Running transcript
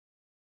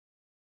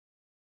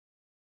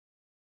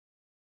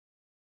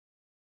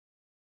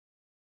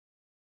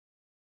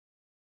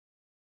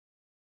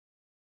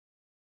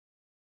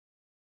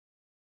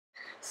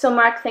So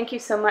Mark, thank you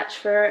so much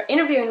for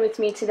interviewing with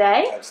me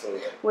today.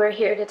 Absolutely. We're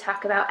here to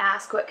talk about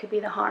Ask What Could Be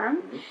the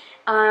Harm.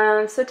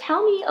 So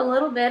tell me a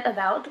little bit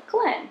about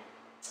Glenn.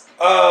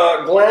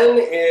 Glenn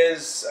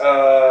is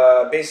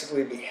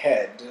basically the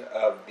head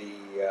of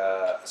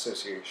the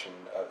Association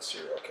of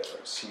Serial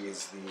Killers.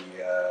 He's the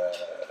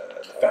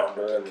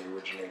founder and the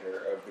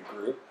originator of the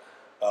group,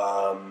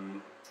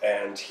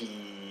 and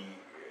he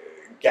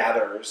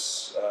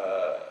gathers,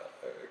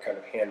 kind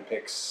of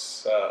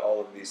handpicks all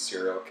of these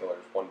serial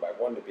killers one by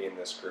one to be in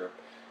this group,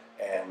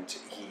 and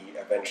he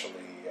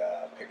eventually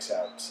picks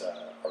out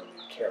our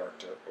lead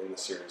character in the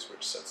series,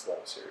 which sets the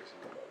whole series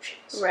into motion.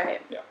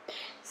 Right. Yeah.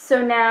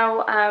 So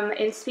now,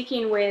 in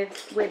speaking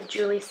with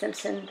Julie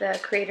Simpson, the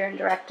creator and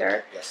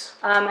director, Yes.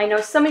 I know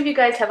some of you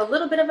guys have a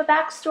little bit of a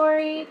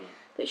backstory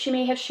that she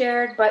may have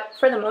shared, but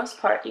for the most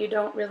part, you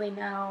don't really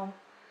know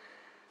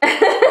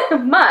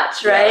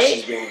much, right? Yeah,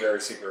 she's being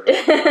very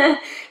secretive.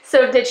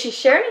 So did she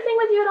share anything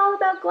with you at all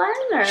about Glenn?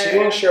 Or? She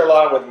didn't share a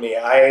lot with me.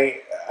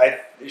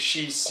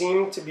 She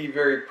seemed to be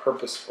very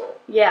purposeful.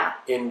 Yeah.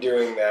 In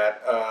doing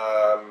that.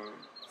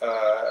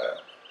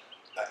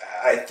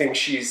 I think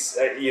she's,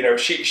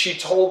 she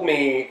told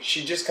me,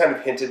 she just kind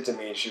of hinted to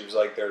me. She was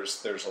like,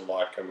 "There's a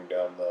lot coming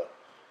down the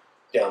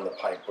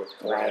pipe with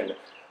Glenn." Right.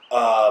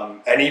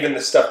 And even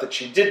the stuff that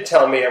she did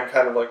tell me, I'm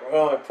kind of like,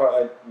 well, I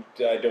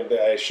don't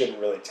think I shouldn't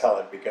really tell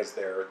it because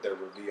they're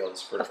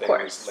reveals for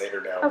things later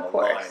down the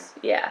line.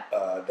 Yeah.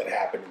 That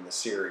happen in the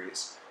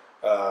series.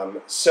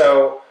 But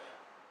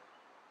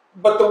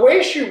the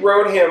way she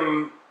wrote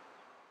him,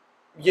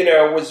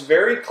 was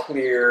very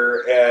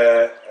clear.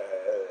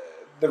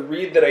 The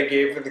read that I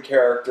gave for the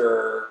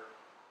character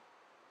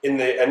in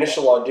the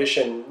initial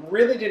audition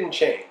really didn't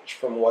change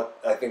from what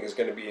I think is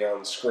going to be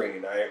on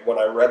screen. When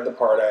I read the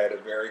part, I had a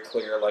very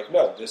clear,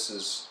 no, this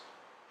is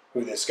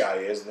who this guy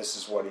is, this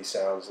is what he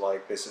sounds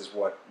like, this is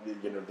what,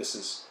 this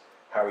is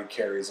how he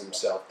carries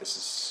himself, this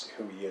is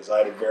who he is. I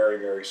had a very,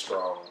 very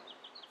strong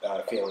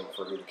feeling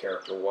for who the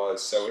character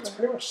was, so it's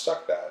pretty much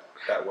stuck that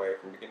way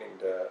from beginning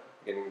to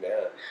end.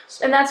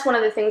 So. And that's one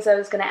of the things I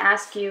was going to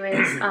ask you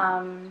is,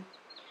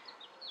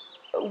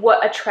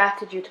 what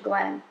attracted you to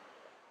Glenn?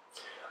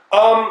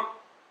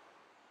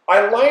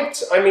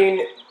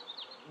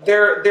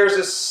 There's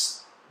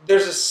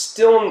a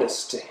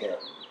stillness to him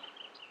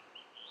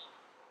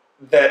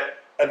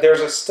there's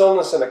a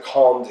stillness and a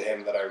calm to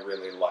him that I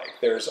really like.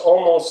 There's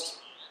almost,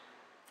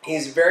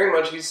 he's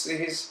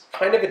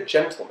kind of a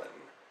gentleman.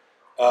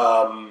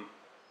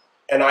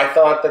 And I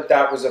thought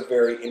that was a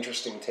very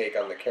interesting take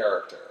on the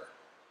character,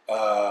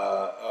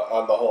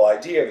 on the whole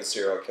idea of a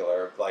serial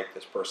killer, like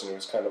this person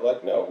who's kind of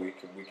like, no, we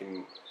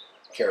can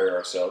carry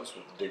ourselves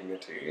with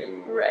dignity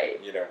and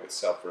with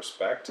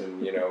self-respect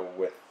and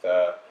with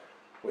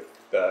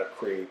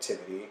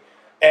creativity,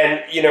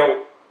 and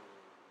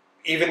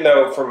even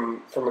though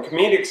from a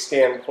comedic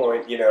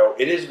standpoint,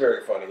 it is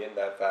very funny in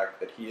that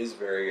fact that he is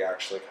very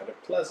actually kind of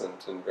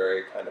pleasant and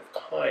very kind of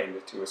kind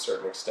to a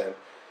certain extent.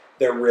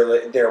 There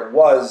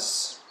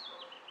was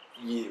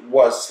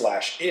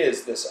 /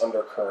 is this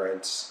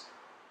undercurrent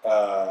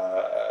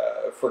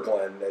for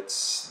Glenn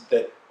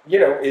that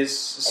is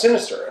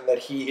sinister, and that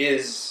he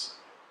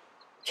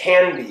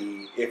can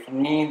be, if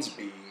needs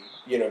be,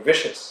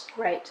 vicious.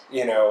 Right.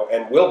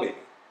 And will be.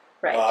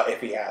 Right.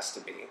 If he has to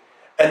be.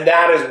 And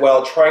that as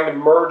well, trying to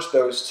merge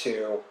those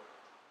two,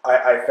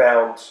 I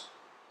found,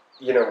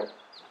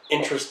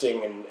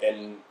 interesting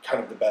and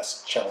kind of the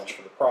best challenge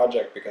for the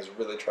project, because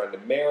really trying to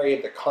marry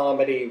the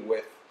comedy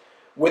with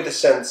a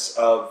sense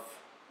of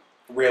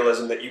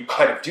realism that you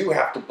kind of do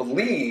have to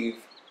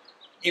believe,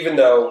 even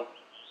though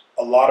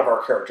a lot of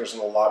our characters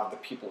and a lot of the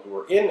people who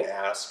are in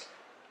Ask,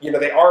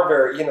 they are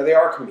very, they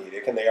are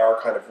comedic, and they are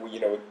kind of,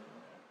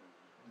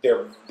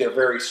 they're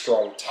very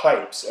strong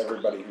types,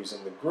 everybody who's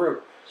in the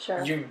group.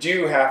 Sure. You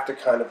do have to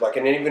kind of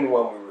and even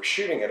when we were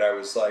shooting it, I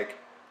was like,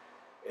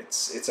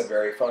 it's a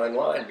very fine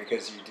line,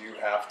 because you do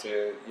have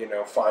to,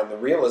 find the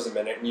realism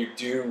in it, and you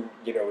do,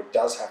 it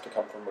does have to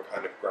come from a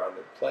kind of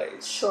grounded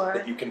place. Sure.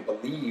 That you can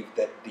believe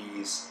that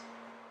these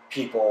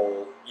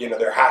people,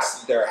 there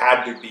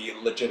had to be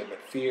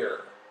legitimate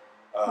fear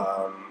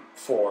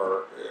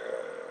for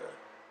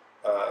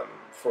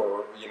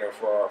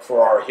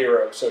our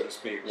hero, so to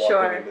speak,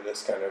 walking into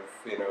this kind of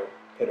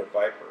pit of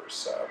vipers.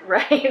 So.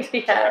 Right.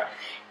 Yeah.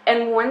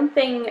 And one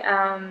thing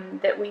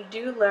that we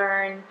do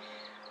learn,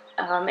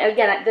 and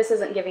again, this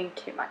isn't giving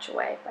too much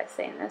away by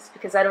saying this,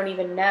 because I don't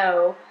even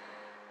know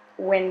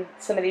when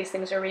some of these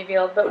things are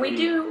revealed, but we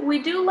do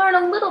learn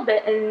a little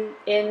bit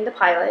in the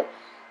pilot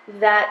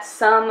that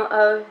some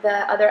of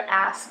the other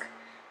Ask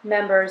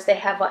members, they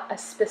have a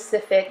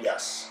specific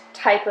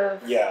type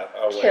of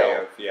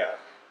kill.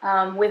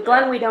 With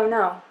Glenn, we don't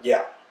know.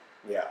 Yeah.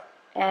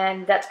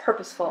 And that's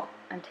purposeful.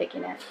 I'm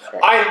taking it.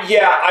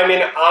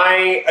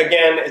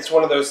 Again, it's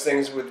one of those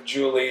things with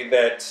Julie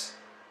that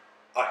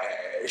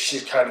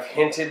she's kind of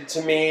hinted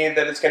to me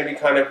that it's going to be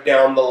kind of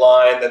down the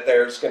line, that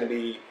there's going to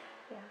be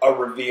a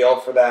reveal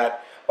for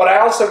that. But I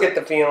also get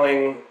the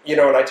feeling, you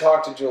know, and I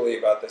talked to Julie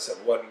about this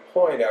at one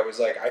point, I was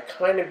like, I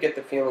kind of get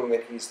the feeling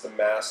that he's the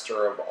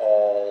master of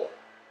all,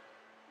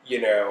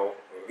 you know,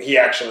 he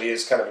actually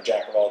is kind of a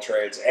jack of all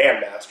trades and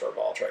master of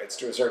all trades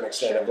to a certain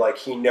extent. Of like,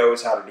 he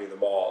knows how to do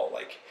them all.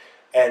 Like,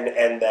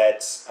 and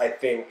that's, I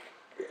think,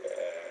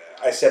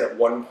 I said at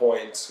one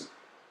point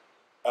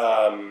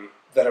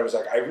that I was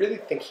like, I really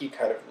think he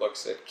kind of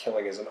looks at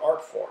killing as an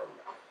art form,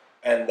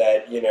 and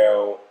that, you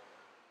know,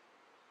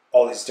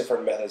 all these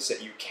different methods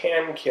that you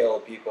can kill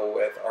people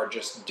with are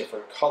just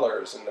different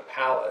colors in the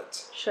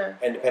palette. Sure.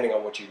 And depending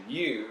on what you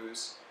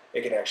use,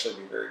 it can actually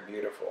be very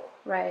beautiful.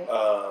 Right.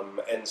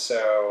 And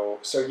so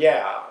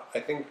yeah, I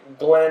think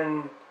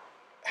Glenn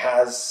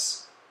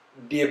has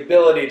the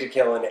ability to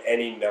kill in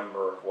any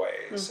number of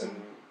ways.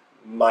 And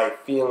my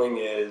feeling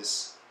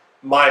is,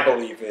 my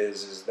belief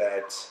is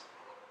that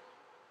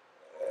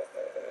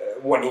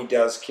when he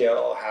does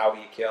kill, how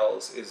he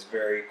kills is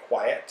very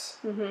quiet.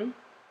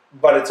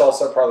 But it's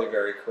also probably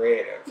very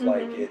creative.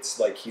 Like, it's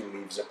like he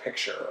leaves a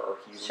picture, or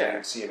he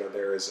leaves, you know,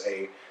 there is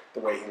the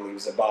way he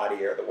leaves a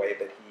body, or the way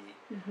that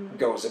he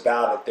goes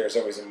about it, there's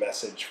always a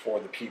message for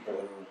the people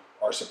who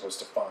are supposed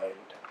to find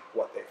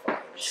what they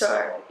find.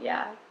 Sure, So,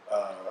 yeah.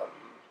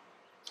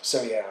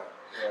 So yeah.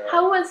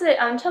 How was it?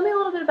 Tell me a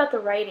little bit about the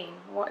writing.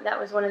 That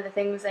was one of the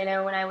things I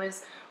know when I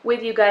was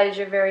with you guys,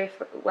 your very,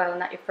 well,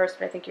 not your first,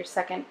 but I think your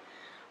second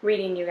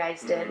reading you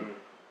guys did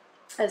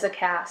as a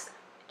cast.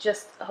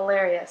 Just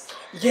hilarious.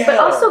 Yeah. But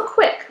also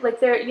quick.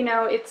 Like, there, you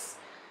know, it's,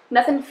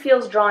 nothing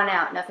feels drawn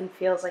out. Nothing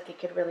feels like it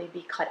could really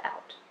be cut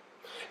out.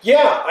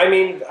 Yeah, I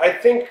mean, I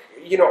think,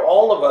 you know,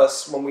 all of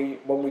us, when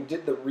we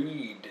did the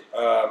read,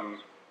 and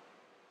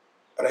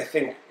I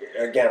think,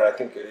 again, I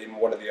think in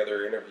one of the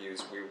other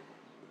interviews,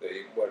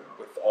 they went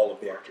with all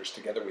of the actors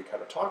together, we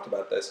kind of talked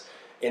about this,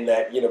 in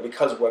that, you know,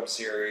 because web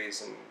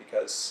series and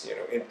because, you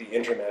know, the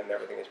internet and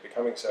everything is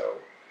becoming so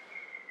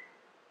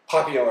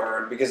popular,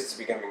 and because it's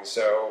becoming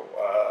so,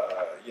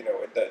 you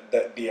know,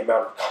 the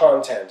amount of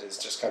content is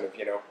just kind of,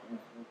 you know,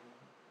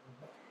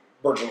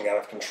 burgeoning out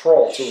of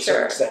control to a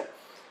certain extent.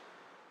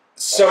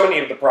 So many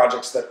of the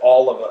projects that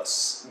all of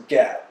us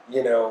get,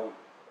 you know,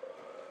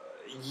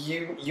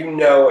 you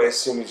know as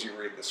soon as you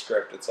read the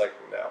script, it's like,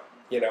 no.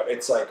 You know,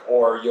 it's like,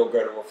 or you'll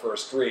go to a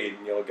first read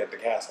and you'll get the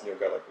cast and you'll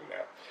go like,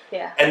 no.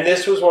 Yeah. And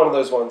this was one of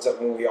those ones that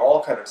when we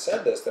all kind of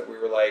said this, that we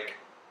were like,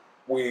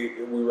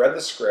 we read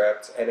the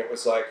script and it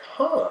was like,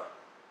 huh,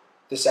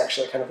 this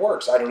actually kind of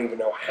works. I don't even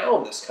know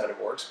how this kind of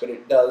works, but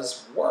it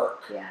does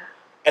work. Yeah.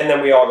 And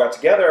then we all got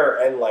together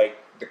and like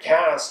the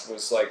cast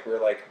was like, we were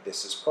like,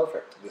 this is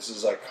perfect. This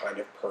is like kind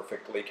of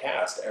perfectly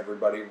cast.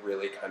 Everybody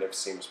really kind of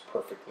seems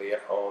perfectly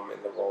at home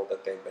in the role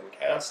that they've been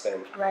cast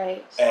in.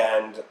 Right.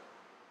 And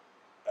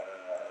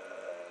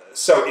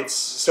so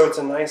it's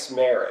a nice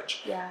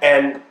marriage. Yeah.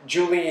 And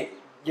Julie,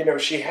 you know,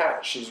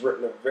 she's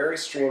written a very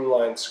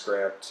streamlined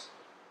script.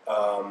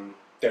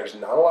 There's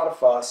not a lot of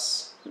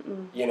fuss.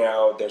 You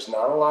know, there's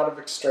not a lot of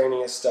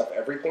extraneous stuff.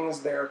 Everything's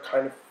there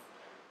kind of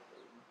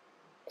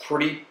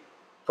pretty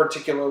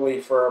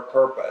particularly for a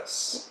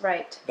purpose.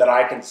 Right. That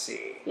I can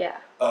see. Yeah.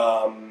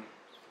 And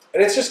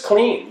it's just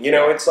clean. You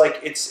know, it's like,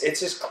 it's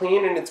just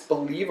clean and it's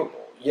believable.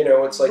 You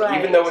know, it's like,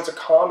 even though it's a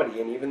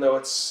comedy and even though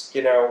it's,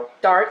 you know...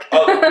 Dark.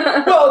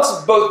 Well,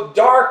 it's both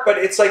dark, but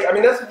it's like, I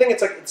mean, that's the thing.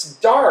 It's like, it's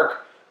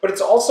dark, but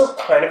it's also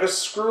kind of a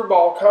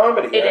screwball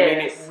comedy. I mean,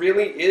 it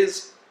really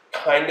is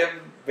kind of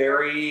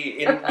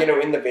very, you know,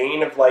 in the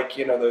vein of like,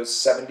 you know, those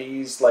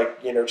 70s, like,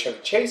 you know, Chevy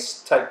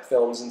Chase type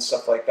films and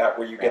stuff like that,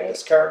 where you get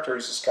this character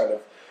who's just kind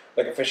of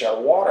like a fish out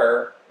of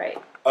water.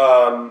 Right.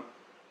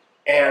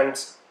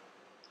 And...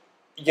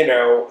 you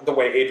know, the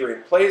way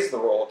Adrian plays the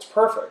role, it's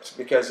perfect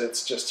because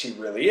it's just, he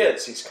really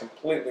is. He's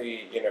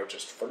completely, you know,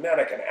 just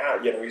frenetic and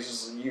out, you know, he's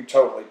just, you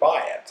totally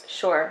buy it.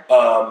 Sure.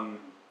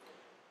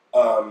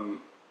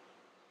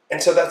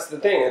 And so that's the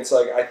thing. It's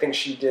like, I think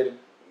she did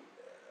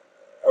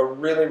a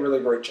really, really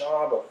great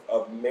job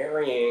of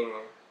marrying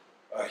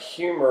a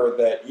humor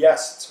that,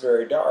 yes, it's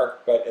very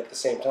dark, but at the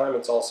same time,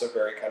 it's also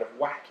very kind of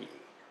wacky.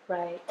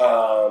 Right.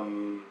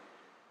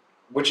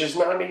 Which is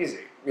not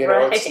easy. You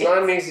know, it's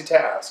not an easy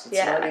task.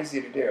 It's not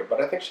easy to do,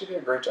 but I think she did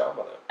a great job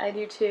with it. I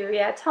do too,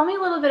 yeah. Tell me a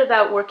little bit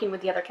about working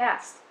with the other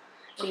cast.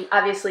 I mean,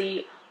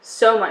 obviously,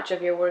 so much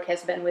of your work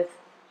has been with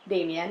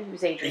Damien,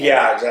 who's Adrian.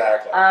 Yeah,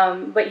 exactly.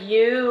 But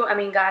you, I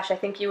mean, gosh, I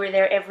think you were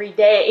there every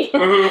day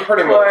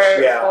pretty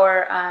much, yeah.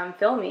 for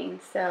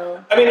filming,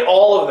 so. I mean,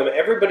 all of them,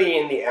 everybody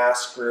in the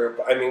A.S.K group,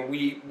 I mean,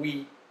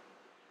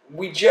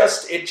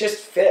 it just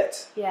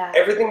fit. Yeah.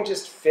 Everything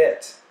just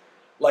fit.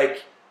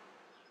 Like,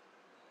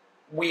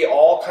 we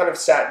all kind of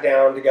sat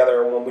down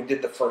together, and when we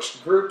did the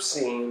first group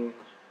scene,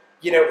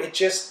 you know, it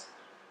just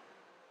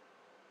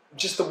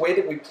the way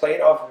that we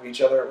played off of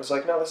each other, it was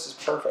like, no, this is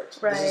perfect.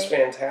 Right. This is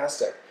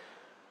fantastic.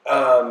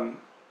 And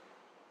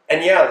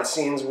yeah, the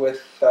scenes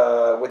with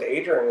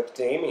Adrian, with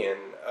Damien,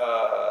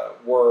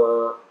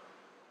 were,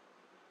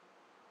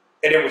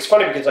 and it was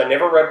funny because I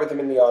never read with him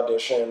in the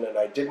audition, and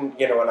I didn't,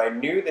 you know, and I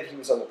knew that he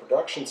was on the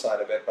production side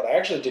of it, but I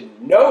actually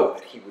didn't know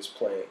that he was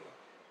playing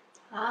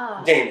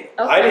Ah. Damien.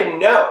 Okay. I didn't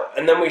know.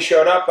 And then we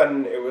showed up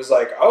and it was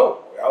like,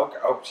 oh,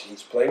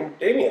 he's playing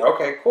Damien.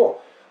 Okay,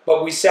 cool.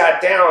 But we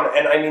sat down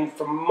and I mean,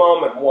 from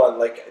moment one,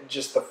 like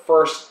just the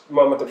first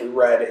moment that we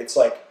read, it's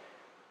like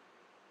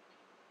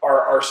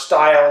our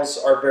styles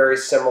are very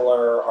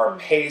similar. Our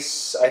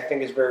pace, I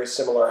think, is very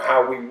similar.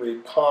 How we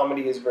read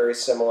comedy is very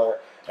similar.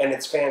 And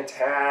it's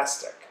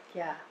fantastic.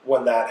 Yeah.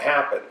 When that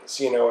happens,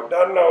 you know, it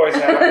doesn't always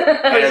happen.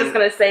 I was just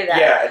going to say that.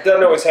 Yeah, it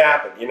doesn't always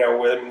happen. You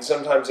know, I mean,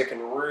 sometimes it can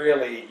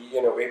really,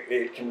 you know,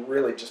 it can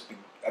really just be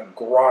a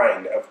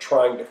grind of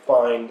trying to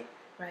find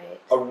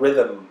a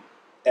rhythm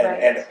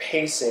and a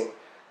pacing.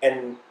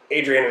 And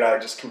Adrienne and I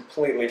just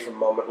completely, from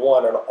moment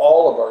one, and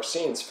all of our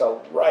scenes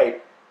fell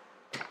right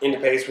into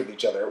pace with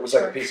each other. It was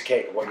like a piece of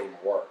cake. It wouldn't even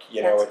work.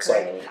 You know, it's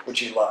like,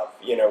 which you love.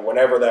 You know,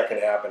 whenever that can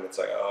happen, it's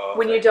like, oh.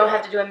 When you don't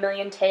have to do a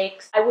million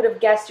takes. I would have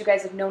guessed you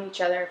guys have known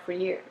each other for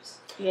years.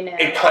 You know.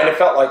 It kind of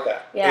felt like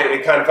that. Yeah.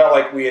 It kind of felt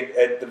like we had,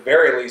 at the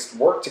very least,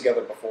 worked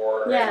together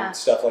before and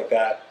stuff like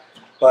that.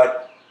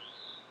 But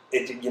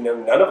it, you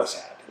know, none of us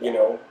had. You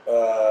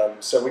know,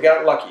 so we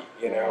got lucky.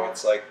 You know,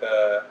 it's like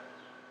the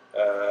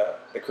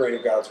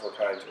creative gods were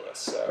kind to us.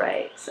 So,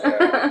 right.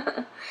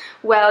 Yeah.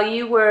 Well,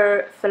 you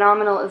were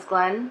phenomenal as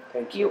Glenn.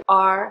 Thank you. You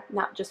are,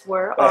 not just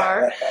were,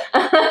 are.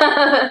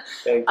 Thank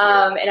you.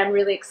 And I'm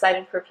really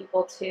excited for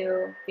people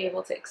to be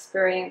able to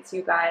experience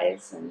you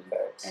guys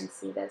and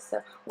see this.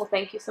 So, well,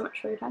 thank you so much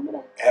for your time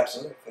today.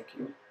 Absolutely. Thank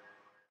you.